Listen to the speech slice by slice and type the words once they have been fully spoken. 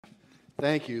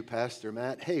Thank you, Pastor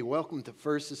Matt. Hey, welcome to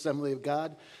First Assembly of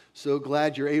God. So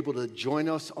glad you're able to join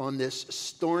us on this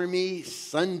stormy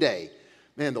Sunday.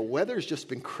 Man, the weather's just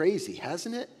been crazy,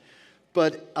 hasn't it?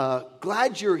 But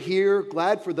glad you're here.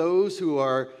 Glad for those who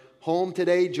are home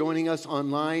today joining us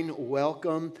online.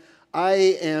 Welcome.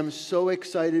 I am so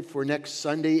excited for next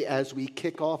Sunday as we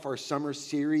kick off our summer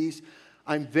series.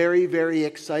 I'm very, very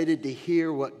excited to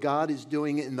hear what God is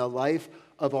doing in the life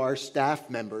of our staff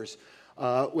members.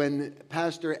 When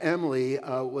Pastor Emily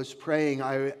was praying,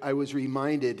 I was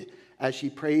reminded as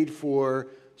she prayed for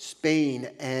Spain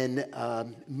and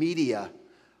media.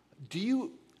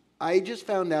 I just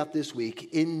found out this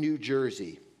week in New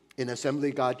Jersey, in Assembly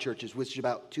of God churches, which is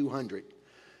about 200,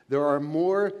 there are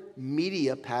more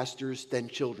media pastors than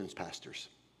children's pastors.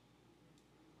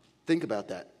 Think about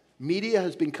that. Media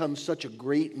has become such a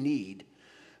great need.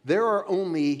 There are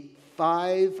only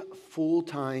 5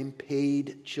 full-time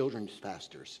paid children's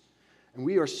pastors. And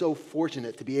we are so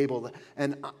fortunate to be able to,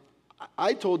 and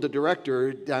I told the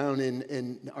director down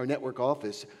in our network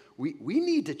office, we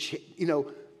need to,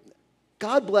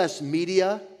 God bless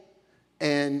media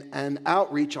and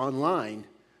outreach online,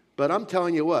 but I'm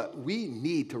telling you what, we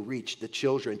need to reach the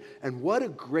children. And what a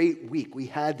great week we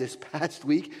had this past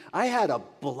week. I had a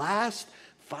blast,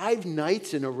 5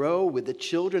 nights in a row with the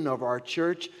children of our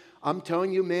church. I'm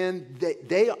telling you, man,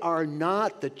 they are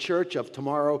not the church of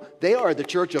tomorrow. They are the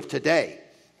church of today.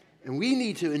 And we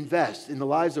need to invest in the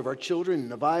lives of our children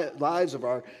and the lives of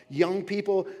our young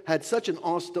people. Had such an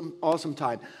awesome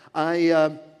time.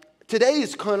 Today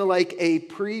is kind of like a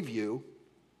preview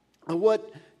of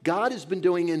what God has been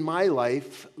doing in my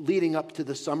life leading up to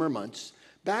the summer months.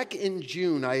 Back in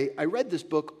June, I read this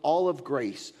book, All of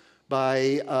Grace,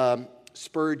 by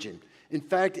Spurgeon. In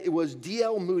fact, it was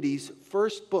D.L. Moody's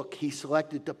first book he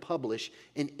selected to publish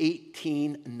in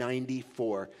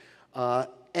 1894.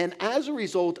 And as a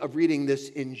result of reading this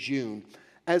in June,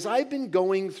 as I've been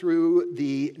going through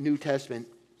the New Testament,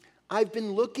 I've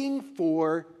been looking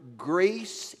for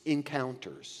grace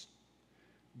encounters.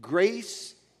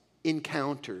 Grace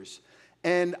encounters.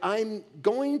 And I'm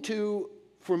going to,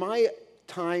 for my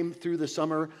time through the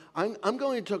summer, I'm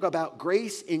going to talk about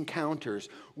grace encounters,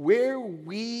 where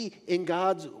we in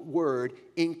God's Word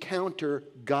encounter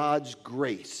God's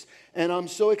grace. And I'm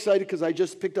so excited because I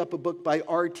just picked up a book by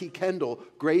R.T. Kendall,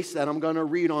 Grace, that I'm going to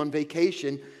read on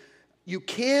vacation. You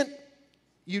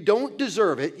don't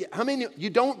deserve it. How many? You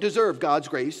don't deserve God's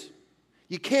grace.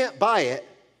 You can't buy it,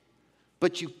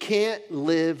 but you can't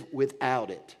live without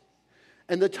it.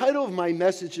 And the title of my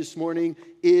message this morning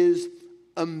is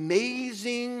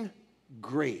Amazing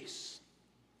Grace.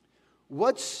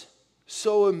 What's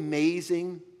so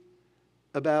amazing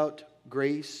about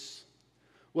grace?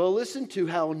 Well, listen to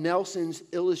how Nelson's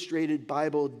Illustrated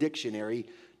Bible Dictionary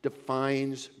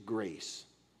defines grace.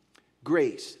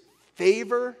 Grace,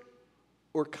 favor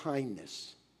or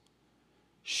kindness,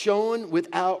 shown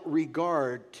without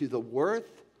regard to the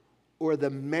worth or the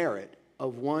merit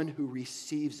of one who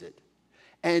receives it,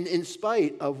 and in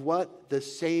spite of what the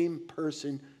same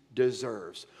person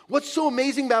deserves. What's so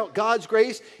amazing about God's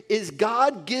grace is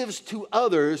God gives to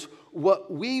others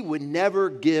what we would never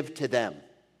give to them.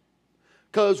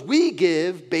 Because we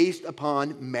give based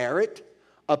upon merit,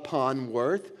 upon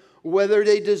worth, whether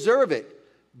they deserve it.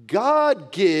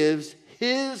 God gives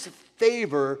His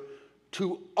favor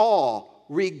to all,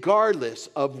 regardless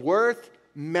of worth,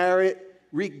 merit,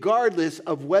 regardless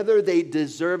of whether they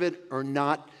deserve it or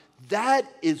not.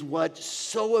 That is what's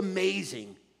so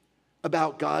amazing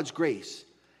about God's grace.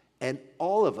 And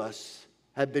all of us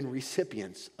have been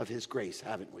recipients of His grace,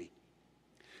 haven't we?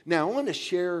 Now, I want to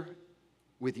share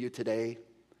with you today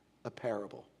a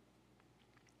parable.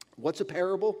 What's a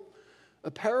parable?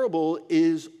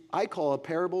 I call a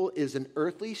parable is an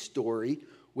earthly story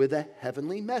with a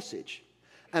heavenly message.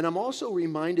 And I'm also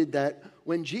reminded that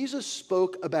when Jesus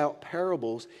spoke about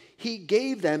parables, He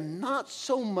gave them not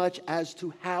so much as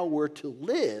to how we're to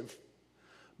live,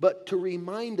 but to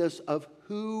remind us of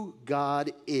who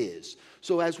God is.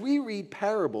 So as we read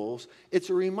parables, it's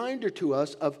a reminder to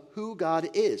us of who God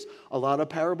is. A lot of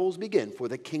parables begin, for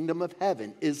the kingdom of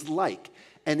heaven is like,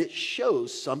 and it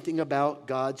shows something about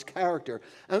God's character.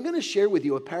 And I'm going to share with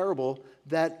you a parable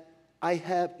that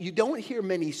you don't hear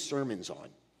many sermons on.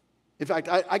 In fact,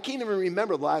 I can't even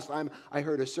remember the last time I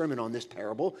heard a sermon on this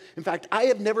parable. In fact, I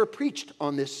have never preached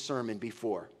on this sermon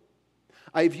before.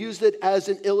 I've used it as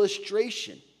an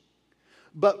illustration.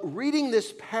 But reading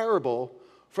this parable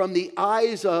from the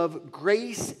eyes of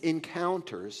grace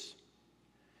encounters,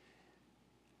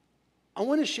 I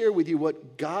want to share with you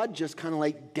what God just kind of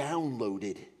like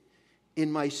downloaded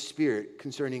in my spirit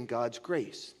concerning God's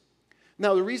grace.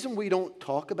 Now, the reason we don't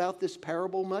talk about this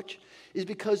parable much is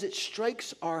because it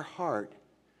strikes our heart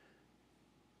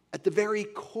at the very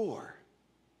core.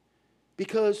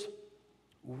 Because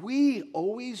we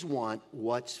always want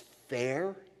what's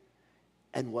fair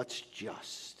and what's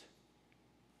just.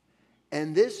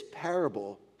 And this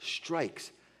parable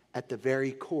strikes at the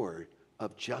very core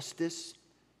of justice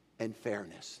and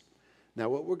fairness. Now,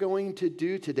 what we're going to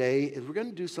do today is we're going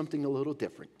to do something a little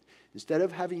different. Instead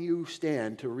of having you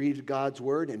stand to read God's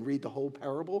word and read the whole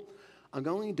parable, I'm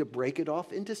going to break it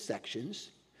off into sections,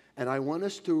 and I want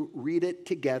us to read it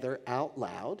together out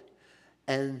loud.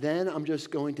 And then I'm just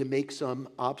going to make some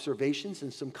observations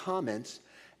and some comments.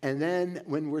 And then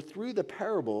when we're through the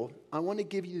parable, I want to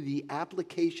give you the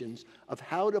applications of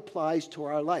how it applies to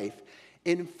our life.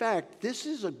 In fact, this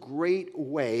is a great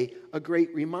way, a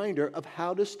great reminder of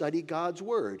how to study God's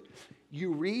word.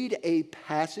 You read a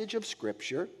passage of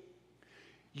Scripture,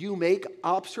 you make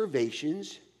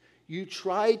observations, you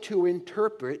try to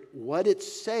interpret what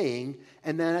it's saying,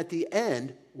 and then at the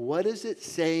end, what is it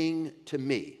saying to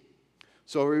me?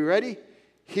 So are we ready?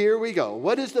 Here we go.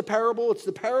 What is the parable? It's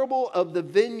the parable of the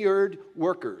vineyard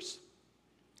workers.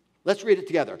 Let's read it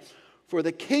together. For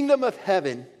the kingdom of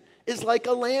heaven is like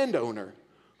a landowner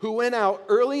who went out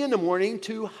early in the morning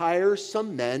to hire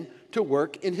some men to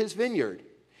work in his vineyard.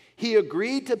 He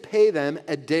agreed to pay them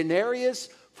a denarius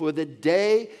for the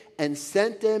day and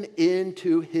sent them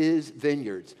into his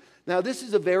vineyards. Now, this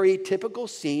is a very typical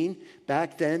scene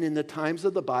back then in the times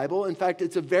of the Bible. In fact,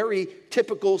 it's a very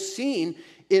typical scene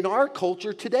in our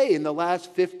culture today in the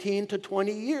last 15 to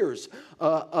 20 years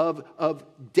of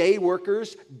day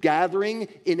workers gathering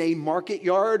in a market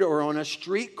yard or on a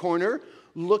street corner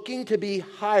looking to be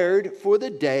hired for the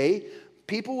day.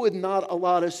 People with not a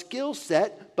lot of skill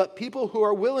set, but people who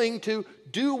are willing to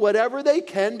do whatever they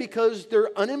can because they're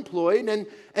unemployed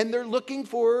and they're looking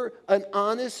for an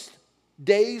honest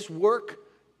day's work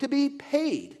to be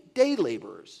paid, day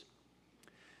laborers.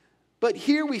 But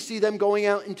here we see them going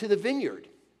out into the vineyard.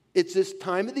 It's this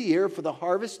time of the year for the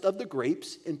harvest of the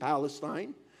grapes in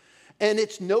Palestine. And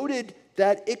it's noted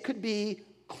that it could be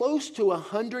close to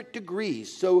 100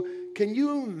 degrees. So can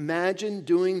you imagine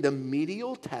doing the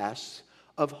menial tasks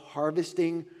of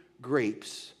harvesting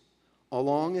grapes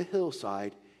along a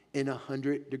hillside in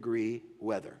 100-degree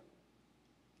weather?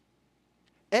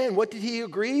 And what did he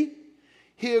agree?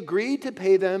 He agreed to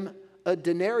pay them a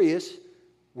denarius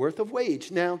worth of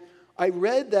wage. Now, I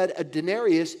read that a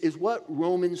denarius is what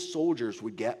Roman soldiers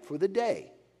would get for the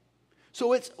day.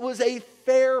 So it was a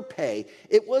fair pay.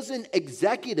 It wasn't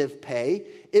executive pay.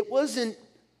 It wasn't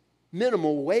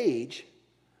minimal wage.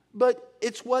 But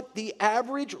it's what the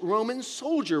average Roman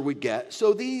soldier would get.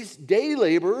 So these day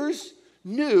laborers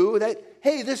knew that,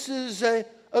 hey, this is a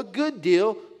good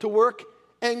deal to work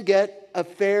and get a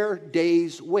fair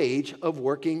day's wage of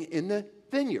working in the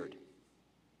vineyard.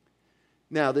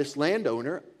 Now, this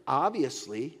landowner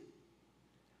obviously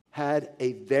had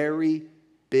a very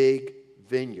big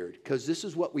vineyard, because this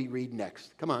is what we read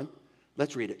next. Come on,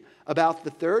 let's read it. About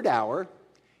the third hour,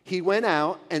 he went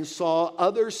out and saw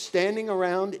others standing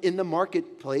around in the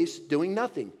marketplace doing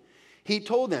nothing. He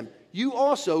told them, "You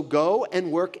also go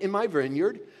and work in my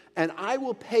vineyard, and I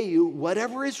will pay you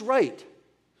whatever is right."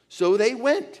 So they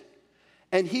went.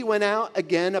 And he went out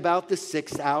again about the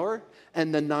 6th hour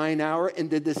and the 9th hour and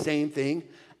did the same thing.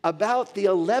 About the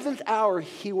 11th hour,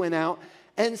 he went out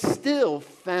and still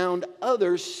found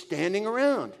others standing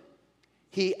around.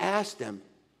 He asked them,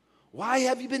 "Why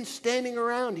have you been standing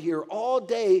around here all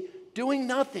day doing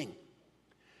nothing?"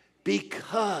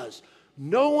 "Because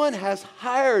no one has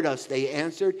hired us," they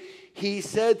answered. He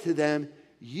said to them,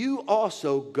 "You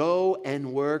also go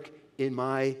and work in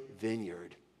my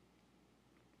vineyard."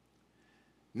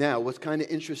 Now, what's kind of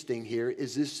interesting here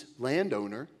is this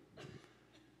landowner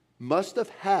must have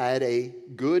had a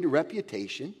good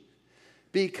reputation,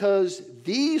 because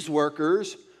these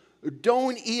workers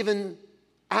don't even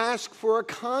ask for a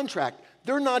contract.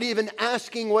 They're not even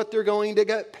asking what they're going to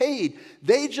get paid.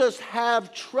 They just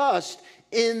have trust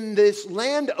in this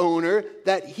landowner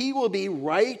that he will be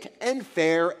right and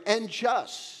fair and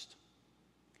just.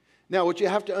 Now, what you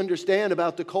have to understand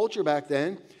about the culture back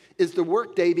then is the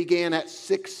workday began at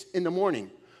 6 in the morning.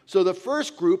 So the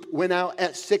first group went out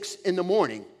at 6 in the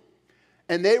morning,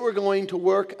 and they were going to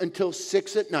work until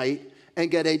 6 at night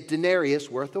and get a denarius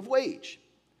worth of wage.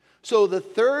 So the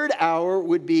third hour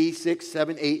would be 6,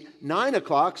 7, 8, 9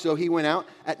 o'clock. So he went out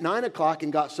at 9 o'clock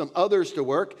and got some others to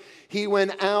work. He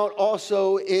went out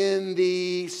also in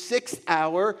the 6th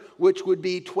hour, which would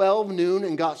be 12 noon,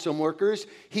 and got some workers.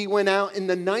 He went out in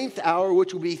the 9th hour,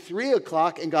 which would be 3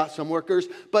 o'clock, and got some workers.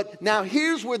 But now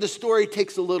here's where the story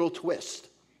takes a little twist.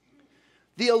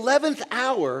 The 11th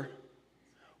hour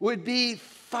would be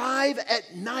 5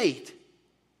 at night,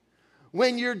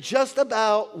 when you're just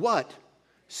about what?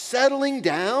 Settling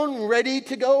down, ready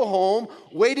to go home,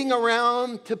 waiting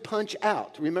around to punch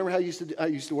out. Remember how I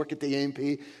used to work at the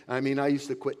A&P? I mean, I used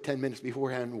to quit 10 minutes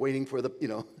beforehand, waiting for the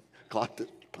clock to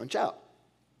punch out.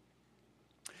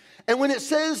 And when it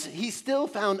says he still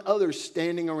found others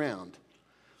standing around,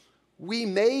 we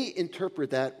may interpret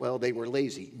that, well, they were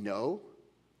lazy. No,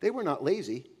 they were not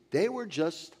lazy. They were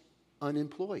just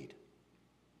unemployed.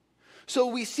 So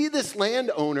we see this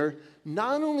landowner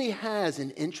not only has an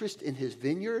interest in his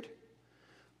vineyard,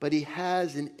 but he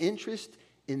has an interest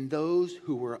in those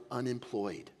who were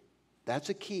unemployed. That's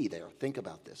a key there. Think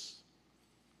about this.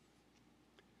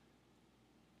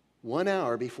 1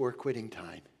 hour before quitting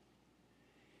time,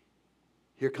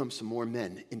 here comes some more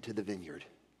men into the vineyard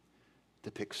to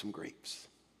pick some grapes.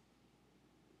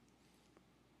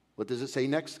 What does it say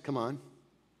next? Come on.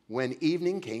 When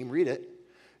evening came, read it.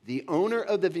 The owner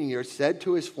of the vineyard said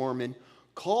to his foreman,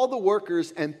 call the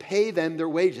workers and pay them their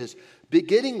wages,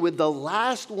 beginning with the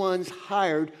last ones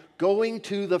hired, going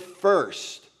to the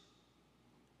first.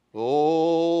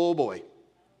 Oh boy.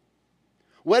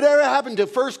 Whatever happened to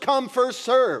first come, first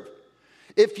serve?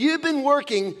 If you've been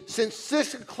working since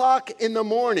 6 o'clock in the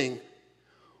morning,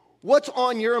 what's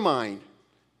on your mind?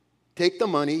 Take the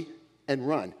money and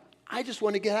run. I just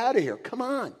want to get out of here. Come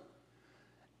on.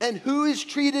 And who is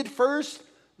treated first?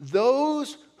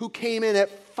 Those who came in at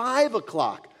 5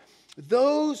 o'clock.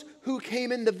 Those who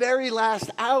came in the very last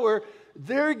hour,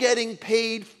 they're getting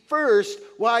paid first,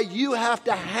 while you have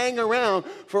to hang around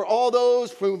for all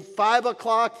those from 5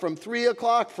 o'clock, from 3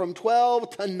 o'clock, from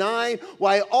 12 to 9,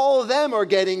 while all of them are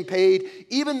getting paid.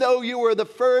 Even though you were the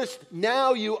first,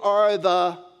 now you are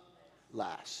the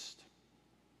last.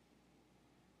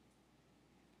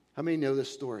 How many know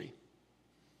this story?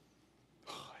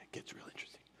 Oh, it gets real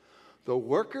interesting. The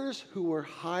workers who were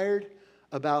hired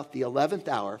about the 11th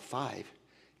hour, 5,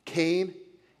 came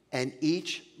and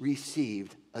each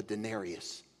received a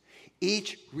denarius.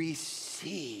 Each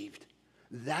received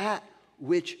that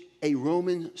which a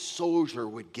Roman soldier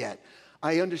would get.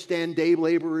 I understand day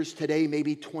laborers today,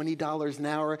 maybe $20 an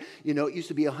hour. You know, it used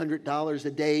to be $100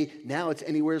 a day. Now it's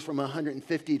anywhere from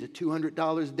 $150 to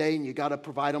 $200 a day, and you got to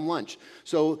provide them lunch.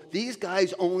 So these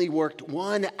guys only worked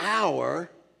 1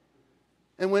 hour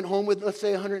and went home with, let's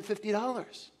say,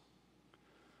 $150.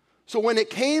 So when it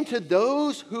came to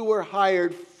those who were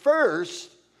hired first,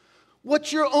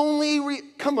 what's your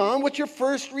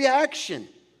first reaction?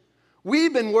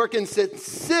 We've been working since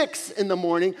 6 in the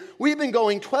morning. We've been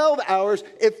going 12 hours.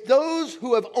 If those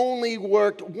who have only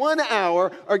worked 1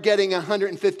 hour are getting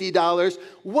 $150,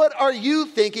 what are you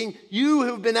thinking? You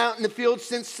have been out in the field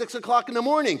since 6 o'clock in the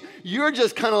morning. You're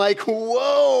just kind of like,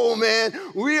 whoa, man,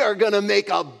 we are going to make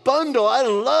a bundle. I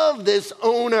love this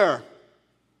owner.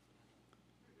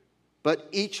 But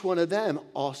each one of them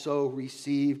also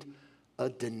received a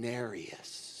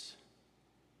denarius.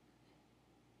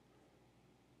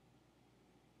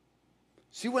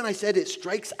 See, when I said it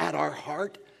strikes at our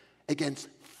heart against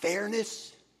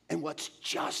fairness and what's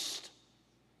just.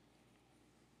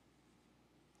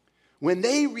 When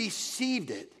they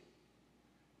received it,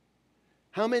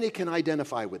 how many can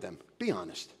identify with them? Be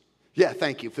honest. Yeah,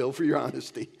 thank you, Phil, for your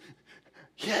honesty.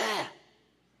 Yeah.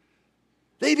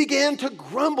 They began to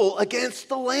grumble against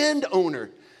the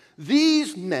landowner.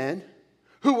 These men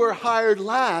who were hired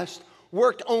last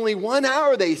worked only 1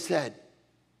 hour, they said.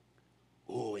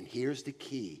 Oh, and here's the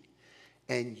key.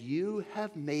 And you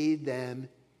have made them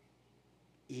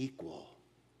equal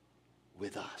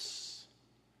with us,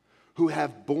 who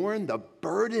have borne the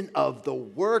burden of the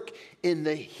work in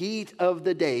the heat of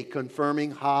the day,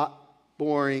 confirming hot,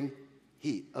 boring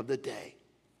heat of the day.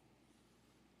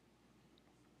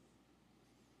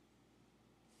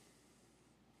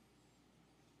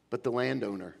 But the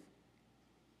landowner,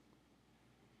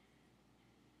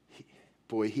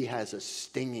 he has a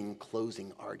stinging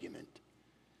closing argument.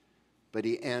 But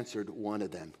he answered one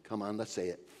of them. Come on, let's say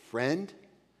it. Friend,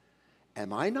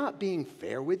 am I not being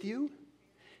fair with you?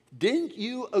 Didn't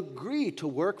you agree to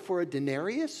work for a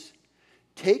denarius?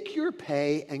 Take your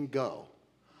pay and go.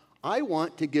 I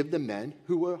want to give the men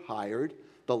who were hired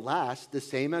the last the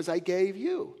same as I gave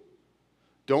you.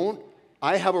 Don't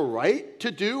I have a right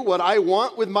to do what I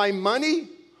want with my money?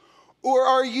 Or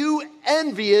are you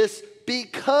envious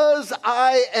because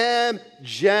I am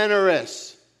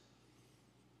generous?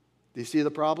 Do you see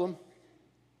the problem?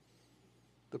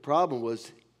 The problem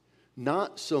was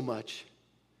not so much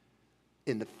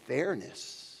in the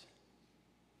fairness,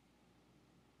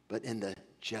 but in the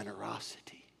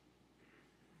generosity.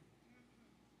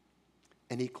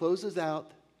 And he closes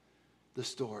out the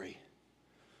story.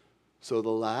 So the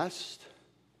last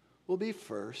will be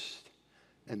first,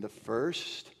 and the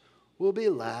first will be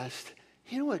last.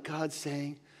 You know what God's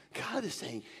saying? God is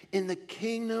saying, in the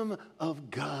kingdom of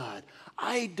God,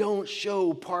 I don't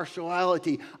show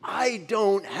partiality. I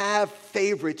don't have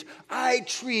favorites. I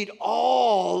treat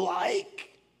all alike.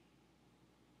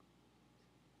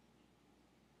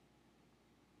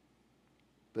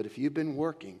 But if you've been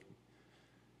working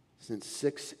since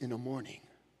 6 a.m,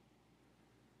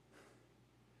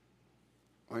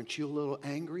 aren't you a little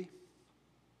angry?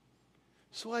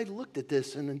 So I looked at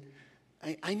this and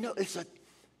I know it's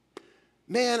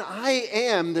man, I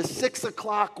am the 6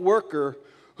 o'clock worker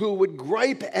who would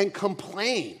gripe and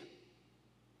complain.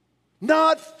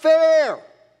 Not fair.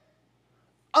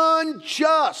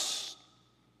 Unjust.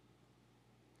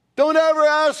 Don't ever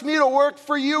ask me to work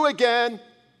for you again.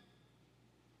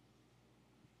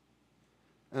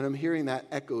 And I'm hearing that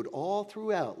echoed all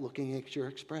throughout, looking at your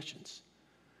expressions.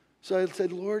 So I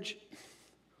said, Lord,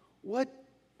 what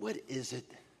is it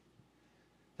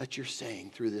that you're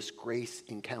saying through this grace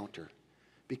encounter?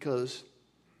 Because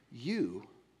you,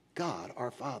 God,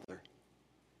 our Father,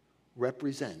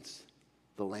 represents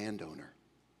the landowner.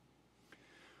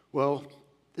 Well,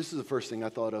 this is the first thing I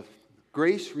thought of.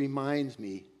 Grace reminds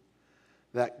me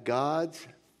that God's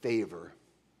favor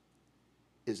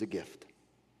is a gift.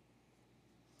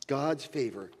 God's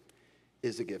favor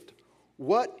is a gift.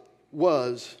 What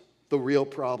was the real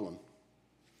problem?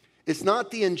 It's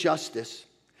not the injustice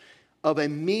of a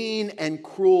mean and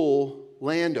cruel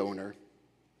landowner.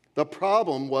 The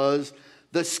problem was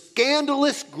the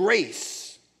scandalous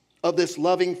grace of this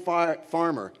loving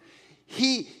farmer.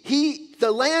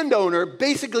 The landowner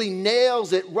basically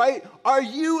nails it right. Are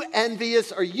you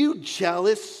envious? Are you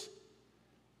jealous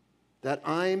that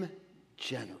I'm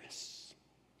generous?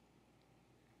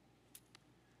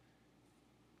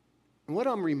 And what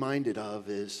I'm reminded of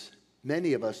is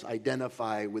many of us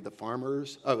identify with the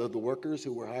the workers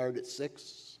who were hired at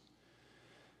 6.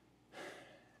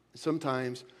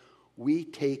 Sometimes we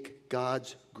take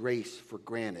God's grace for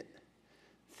granted,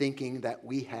 thinking that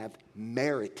we have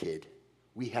merited,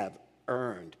 we have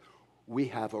earned, we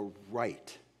have a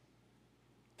right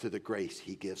to the grace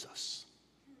he gives us.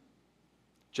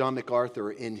 John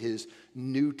MacArthur, in his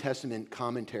New Testament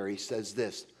commentary, says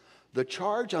this: the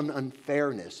charge on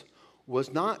unfairness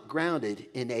was not grounded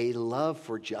in a love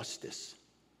for justice,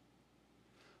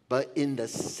 but in the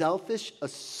selfish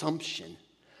assumption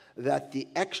that the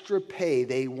extra pay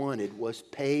they wanted was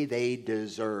pay they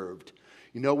deserved.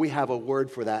 You know, we have a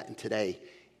word for that today: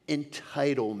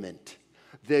 entitlement.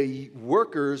 The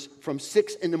workers from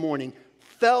 6 a.m.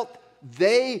 felt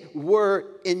they were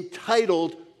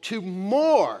entitled to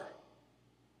more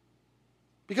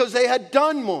because they had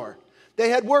done more. They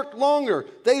had worked longer.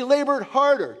 They labored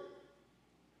harder.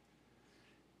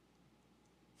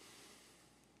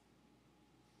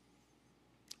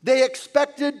 They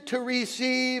expected to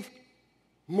receive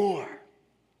more.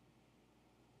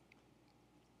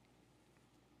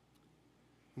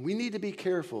 We need to be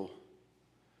careful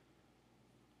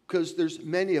because there's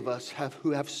many of us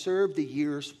who have served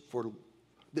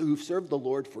who've served the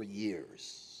Lord for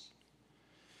years.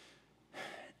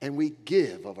 And we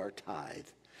give of our tithe.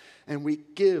 And we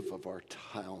give of our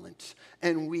talents,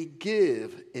 and we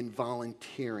give in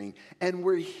volunteering, and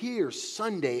we're here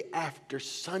Sunday after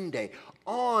Sunday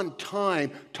on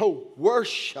time to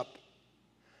worship.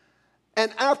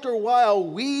 And after a while,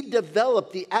 we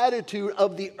develop the attitude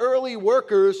of the early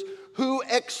workers who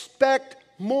expect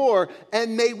more,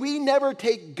 and may we never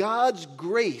take God's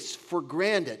grace for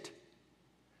granted,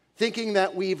 thinking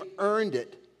that we've earned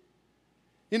it.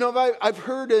 You know, I've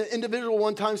heard an individual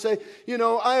one time say, you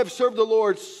know, I have served the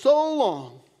Lord so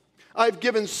long. I've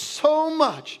given so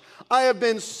much. I have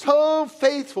been so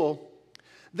faithful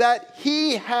that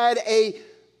he had a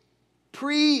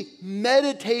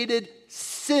premeditated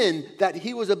sin that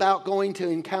he was about going to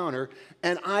encounter.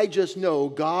 And I just know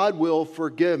God will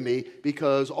forgive me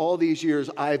because all these years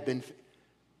I've been.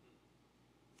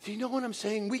 Do you know what I'm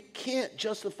saying? We can't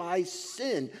justify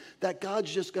sin that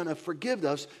God's just going to forgive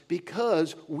us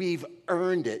because we've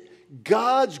earned it.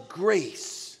 God's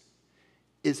grace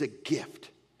is a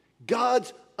gift.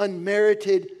 God's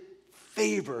unmerited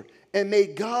favor And may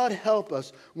God help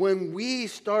us when we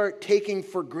start taking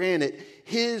for granted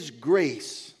His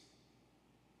grace.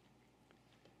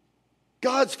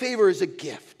 God's favor is a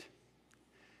gift.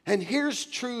 And here's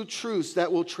true truths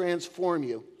that will transform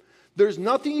you. There's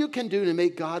nothing you can do to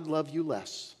make God love you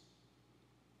less.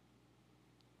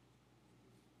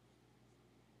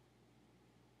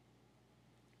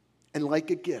 And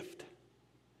like a gift,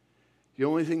 the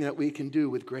only thing that we can do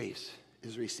with grace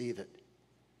is receive it.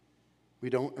 We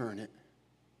don't earn it.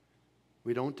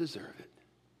 We don't deserve it.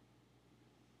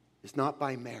 It's not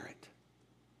by merit.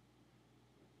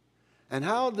 And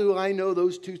how do I know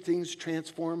those two things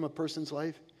transform a person's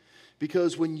life?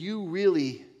 Because when you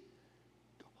really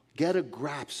get a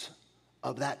grasp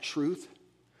of that truth,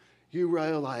 you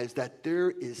realize that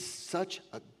there is such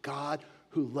a God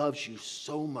who loves you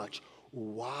so much.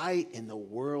 Why in the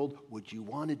world would you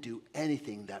want to do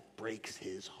anything that breaks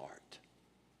His heart?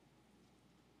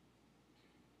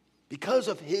 Because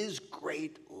of His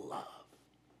great love.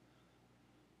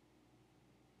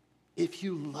 If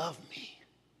you love me,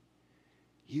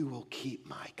 you will keep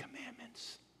my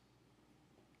commandments.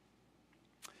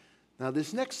 Now,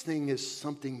 this next thing is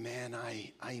something, man,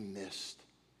 I missed.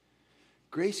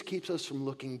 Grace keeps us from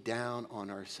looking down on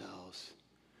ourselves.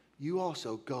 You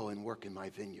also go and work in my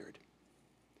vineyard.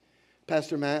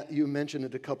 Pastor Matt, you mentioned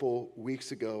it a couple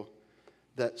weeks ago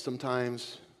that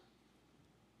sometimes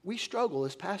we struggle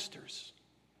as pastors.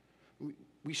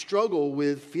 We struggle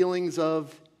with feelings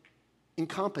of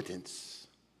incompetence.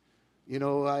 You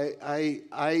know,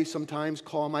 I sometimes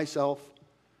call myself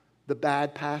the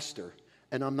bad pastor.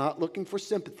 And I'm not looking for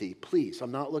sympathy, please.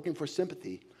 I'm not looking for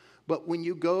sympathy. But when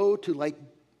you go to like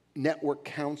network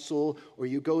council, or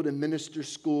you go to minister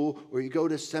school, or you go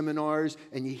to seminars,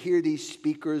 and you hear these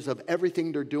speakers of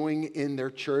everything they're doing in their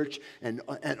church, and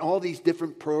all these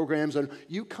different programs, and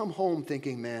you come home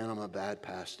thinking, man, I'm a bad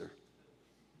pastor.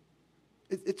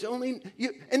 It's only,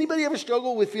 anybody ever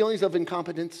struggle with feelings of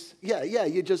incompetence? Yeah,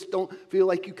 you just don't feel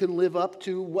like you can live up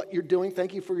to what you're doing.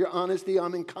 Thank you for your honesty.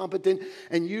 I'm incompetent.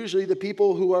 And usually the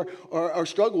people who are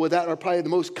struggle with that are probably the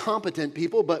most competent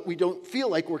people, but we don't feel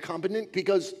like we're competent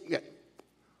because,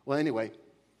 well, anyway.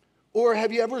 Or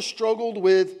have you ever struggled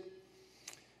with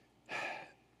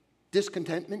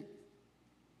discontentment?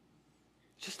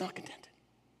 Just not contented.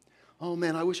 Oh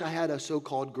man, I wish I had a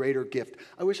so-called greater gift.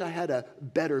 I wish I had a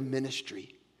better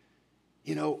ministry.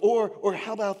 You know, or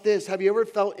how about this? Have you ever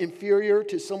felt inferior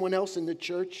to someone else in the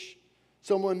church?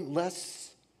 Someone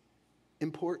less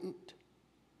important?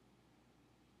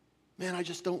 Man, I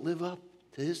just don't live up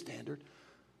to his standard.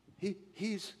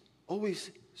 He's always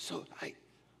so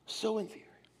inferior.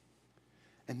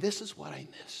 And this is what I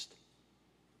missed.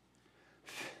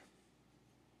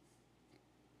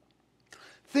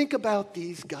 Think about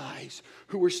these guys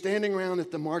who were standing around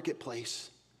at the marketplace.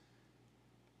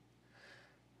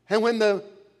 And when the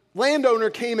landowner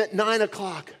came at 9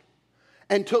 o'clock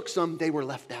and took some, they were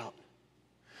left out.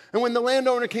 And when the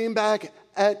landowner came back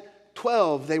at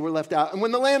 12, they were left out. And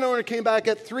when the landowner came back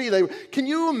at 3, can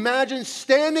you imagine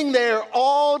standing there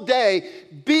all day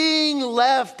being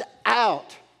left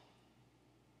out?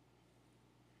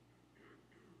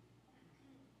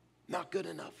 Not good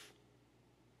enough.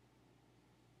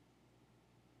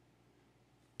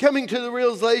 Coming to the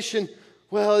realization,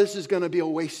 well, this is going to be a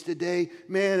wasted day.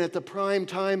 Man, at the prime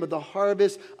time of the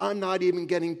harvest, I'm not even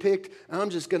getting picked. I'm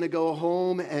just going to go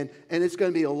home, and it's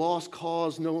going to be a lost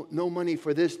cause. No money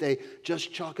for this day.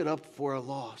 Just chalk it up for a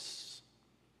loss.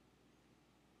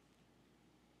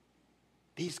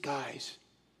 These guys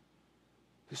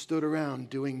who stood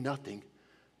around doing nothing,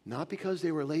 not because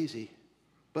they were lazy,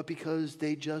 but because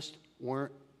they just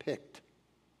weren't picked.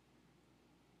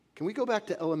 Can we go back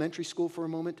to elementary school for a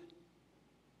moment?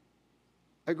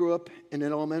 I grew up in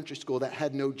an elementary school that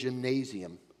had no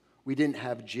gymnasium. We didn't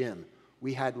have gym.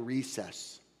 We had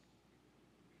recess.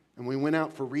 And when we went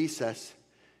out for recess,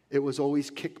 it was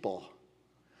always kickball.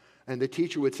 And the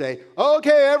teacher would say,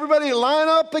 okay, everybody line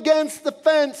up against the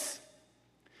fence.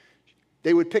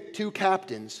 They would pick 2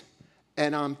 captains.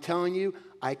 And I'm telling you,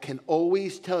 I can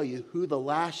always tell you who the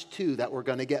last 2 that were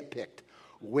going to get picked.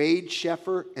 Wade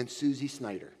Sheffer and Susie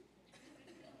Snyder.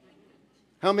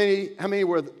 How many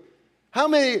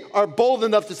are bold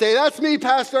enough to say, that's me,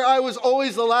 Pastor, I was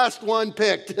always the last one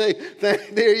picked?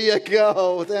 There you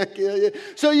go. Thank you.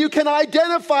 So you can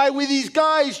identify with these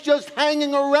guys just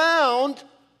hanging around.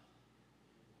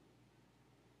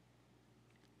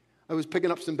 I was picking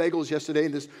up some bagels yesterday,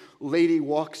 and this lady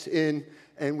walks in,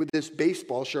 and with this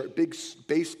baseball shirt, big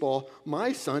baseball,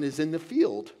 my son is in the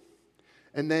field.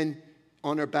 And then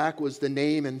On her back was the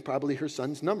name and probably her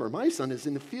son's number. My son is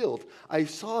in the field. I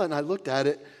saw it and I looked at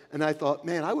it and I thought,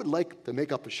 man, I would like to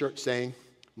make up a shirt saying,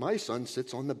 my son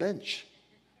sits on the bench.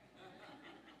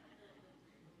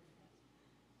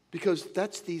 Because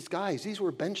that's these guys. These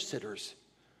were bench sitters.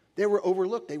 They were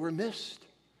overlooked. They were missed.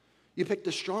 You picked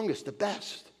the strongest, the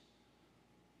best.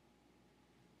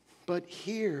 But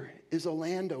here is a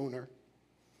landowner.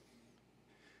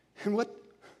 And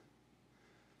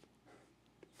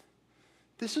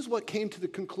this is what came to the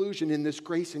conclusion in this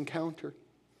grace encounter.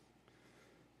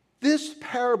 This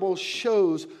parable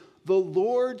shows the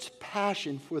Lord's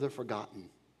passion for the forgotten.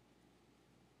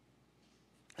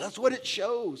 That's what it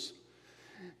shows.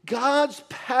 God's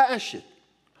passion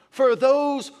for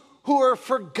those who are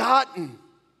forgotten.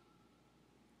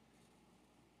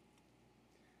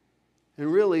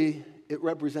 And really, it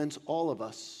represents all of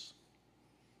us.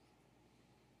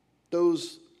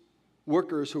 Those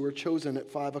workers who were chosen at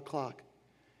 5 o'clock.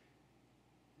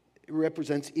 It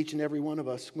represents each and every one of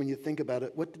us. When you think about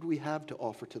it, what did we have to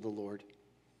offer to the Lord?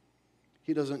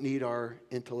 He doesn't need our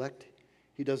intellect.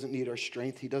 He doesn't need our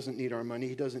strength. He doesn't need our money.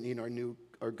 He doesn't need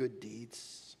our good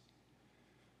deeds.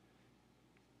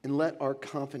 And let our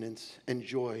confidence and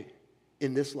joy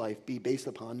in this life be based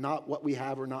upon not what we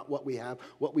have or not what we have,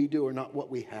 what we do or not what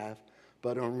we have,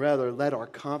 but on rather let our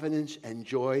confidence and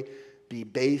joy be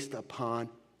based upon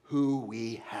who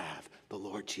we have, the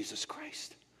Lord Jesus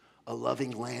Christ, a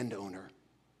loving landowner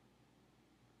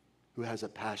who has a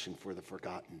passion for the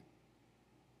forgotten.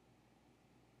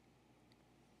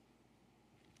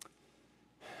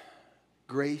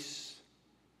 Grace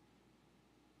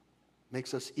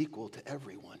makes us equal to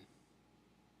everyone.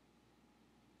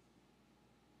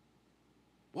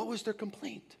 What was their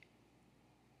complaint?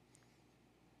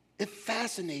 It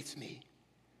fascinates me.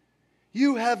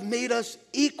 You have made us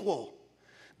equal.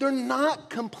 They're not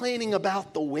complaining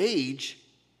about the wage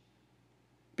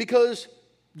because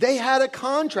they had a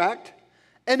contract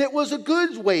and it was a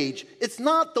good wage. It's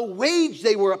not the wage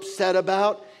they were upset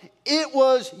about. It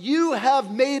was, you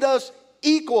have made us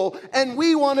equal and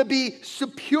we want to be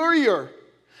superior.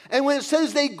 And when it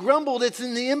says they grumbled, it's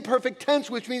in the imperfect tense,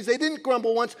 which means they didn't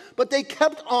grumble once, but they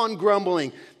kept on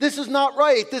grumbling. This is not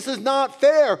right. This is not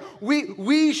fair.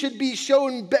 We should be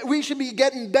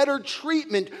getting better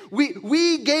treatment.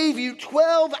 We gave you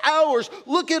 12 hours.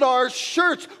 Look at our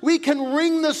shirts. We can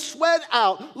wring the sweat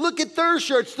out. Look at their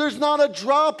shirts. There's not a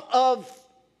drop of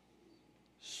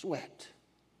sweat.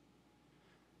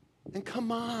 And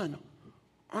come on,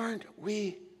 aren't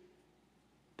we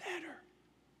better?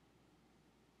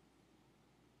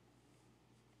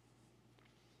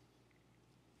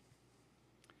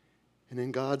 And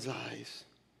in God's eyes,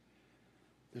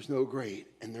 there's no great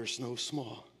and there's no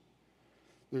small.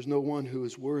 There's no one who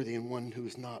is worthy and one who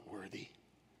is not worthy.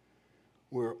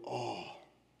 We're all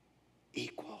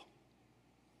equal.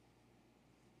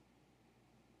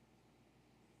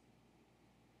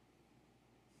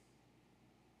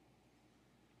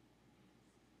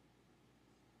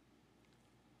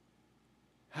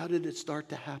 How did it start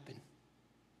to happen?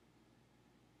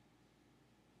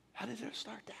 How did it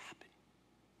start to happen?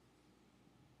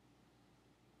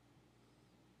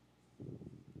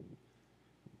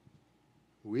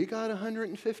 We got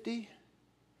 150.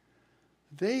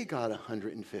 They got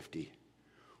 150.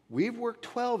 We've worked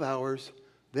 12 hours.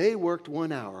 They worked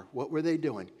 1 hour. What were they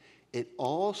doing? It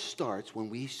all starts when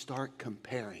we start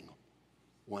comparing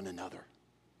one another,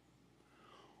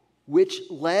 which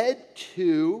led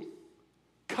to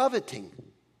coveting.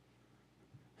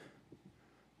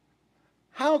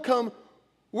 How come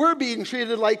we're being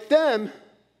treated like them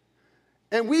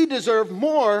and we deserve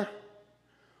more?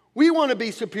 We want to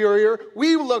be superior.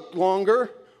 We look longer.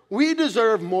 We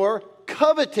deserve more.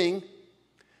 Coveting.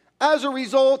 As a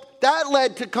result, that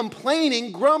led to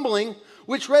complaining, grumbling,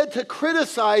 which led to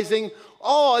criticizing.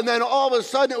 Oh, and then all of a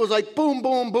sudden it was like boom,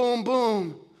 boom, boom,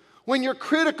 boom. When you're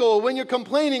critical, when you're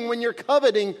complaining, when you're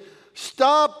coveting,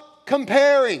 stop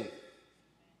comparing.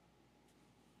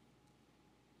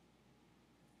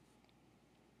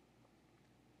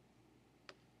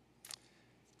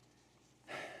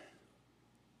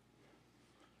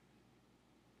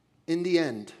 In the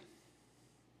end,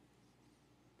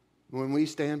 when we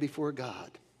stand before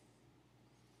God,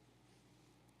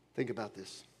 think about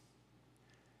this.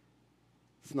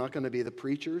 It's not going to be the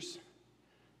preachers,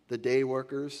 the day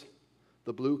workers,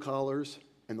 the blue collars,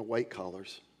 and the white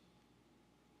collars.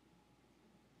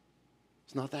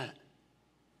 It's not that.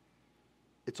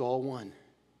 It's all one.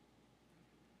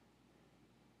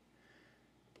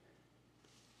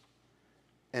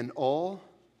 And all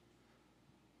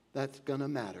that's going to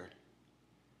matter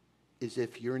is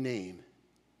if your name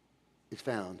is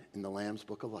found in the Lamb's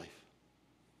Book of Life.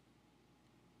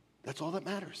 That's all that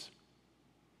matters.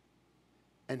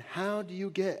 And how do you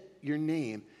get your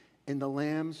name in the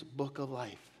Lamb's Book of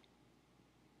Life?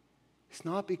 It's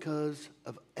not because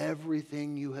of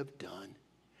everything you have done.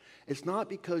 It's not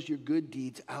because your good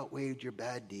deeds outweighed your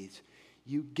bad deeds.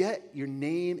 You get your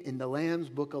name in the Lamb's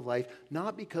Book of Life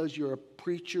not because you're a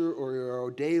preacher or you're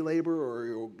a day laborer or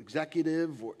you're an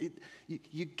executive.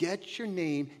 You get your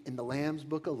name in the Lamb's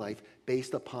Book of Life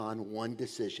based upon one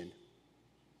decision.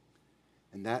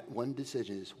 And that one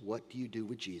decision is, what do you do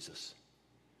with Jesus?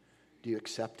 Do you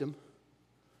accept him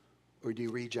or do you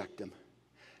reject him?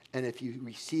 And if you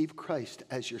receive Christ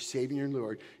as your Savior and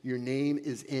Lord, your name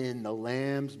is in the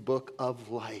Lamb's Book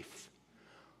of Life.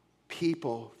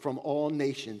 People from all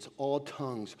nations, all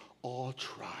tongues, all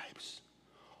tribes,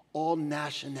 all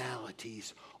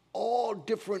nationalities, all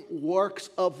different walks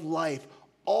of life,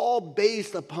 all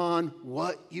based upon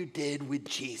what you did with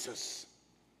Jesus.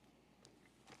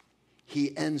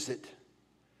 He ends it.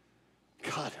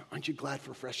 God, aren't you glad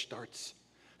for fresh starts?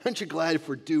 Aren't you glad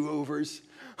for do-overs?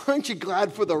 Aren't you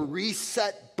glad for the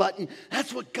reset button?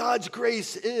 That's what God's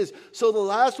grace is. So the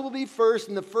last will be first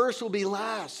and the first will be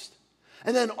last.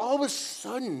 And then all of a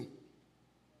sudden,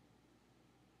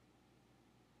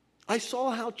 I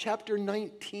saw how chapter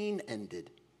 19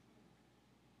 ended.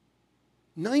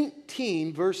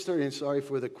 19, verse 30, and sorry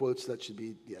for the quotes, that should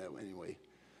be, anyway.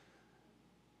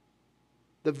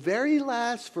 The very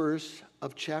last verse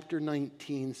of chapter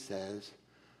 19 says,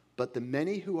 but the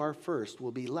many who are first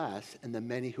will be last, and the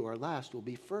many who are last will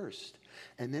be first.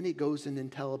 And then he goes in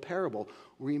and tell a parable.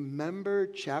 Remember,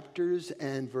 chapters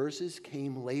and verses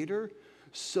came later.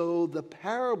 So the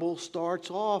parable starts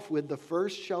off with the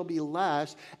first shall be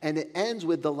last, and it ends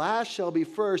with the last shall be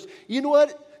first. You know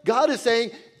what? God is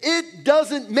saying, it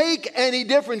doesn't make any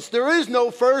difference. There is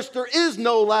no first, there is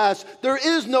no last, there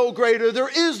is no greater, there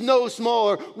is no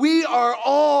smaller. We are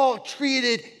all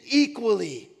treated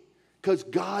equally because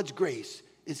God's grace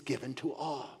is given to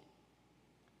all.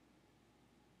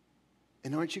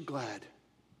 And aren't you glad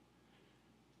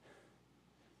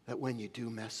that when you do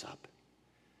mess up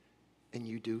and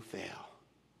you do fail,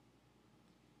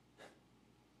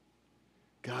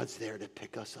 God's there to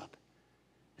pick us up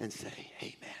and say,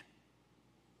 hey man,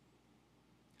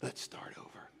 let's start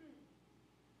over.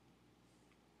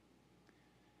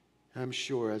 I'm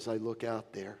sure as I look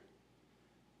out there,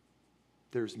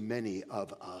 there's many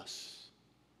of us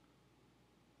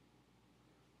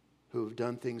who have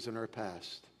done things in our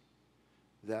past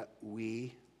that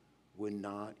we would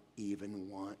not even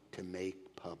want to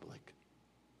make public.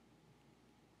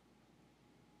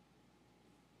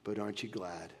 But aren't you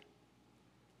glad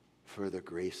for the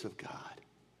grace of God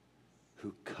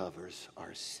who covers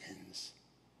our sins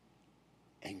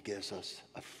and gives us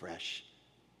a fresh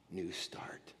new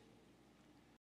start?